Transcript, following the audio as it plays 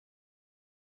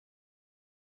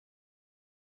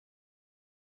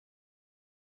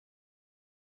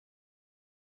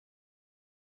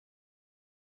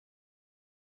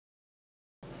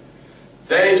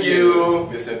Thank you,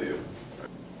 Miss Cynthia.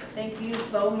 Thank you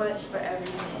so much for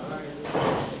everything.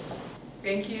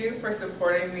 Thank you for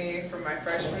supporting me from my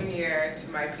freshman year to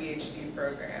my PhD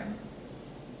program.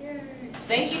 Yay.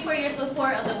 Thank you for your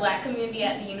support of the Black community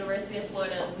at the University of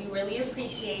Florida. We really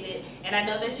appreciate it. And I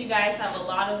know that you guys have a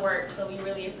lot of work, so we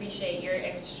really appreciate your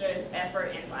extra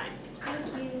effort and time.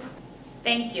 Thank you.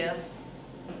 Thank you.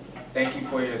 Thank you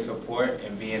for your support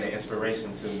and being an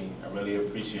inspiration to me. I really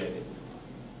appreciate it.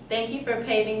 Thank you for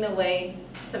paving the way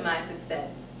to my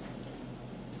success.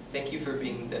 Thank you for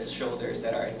being the shoulders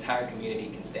that our entire community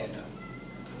can stand on.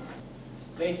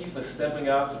 Thank you for stepping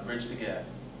out to bridge the gap.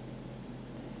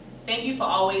 Thank you for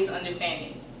always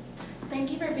understanding. Thank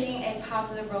you for being a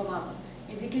positive role model.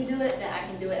 If you can do it, then I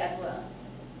can do it as well.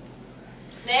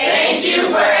 Thank you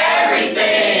for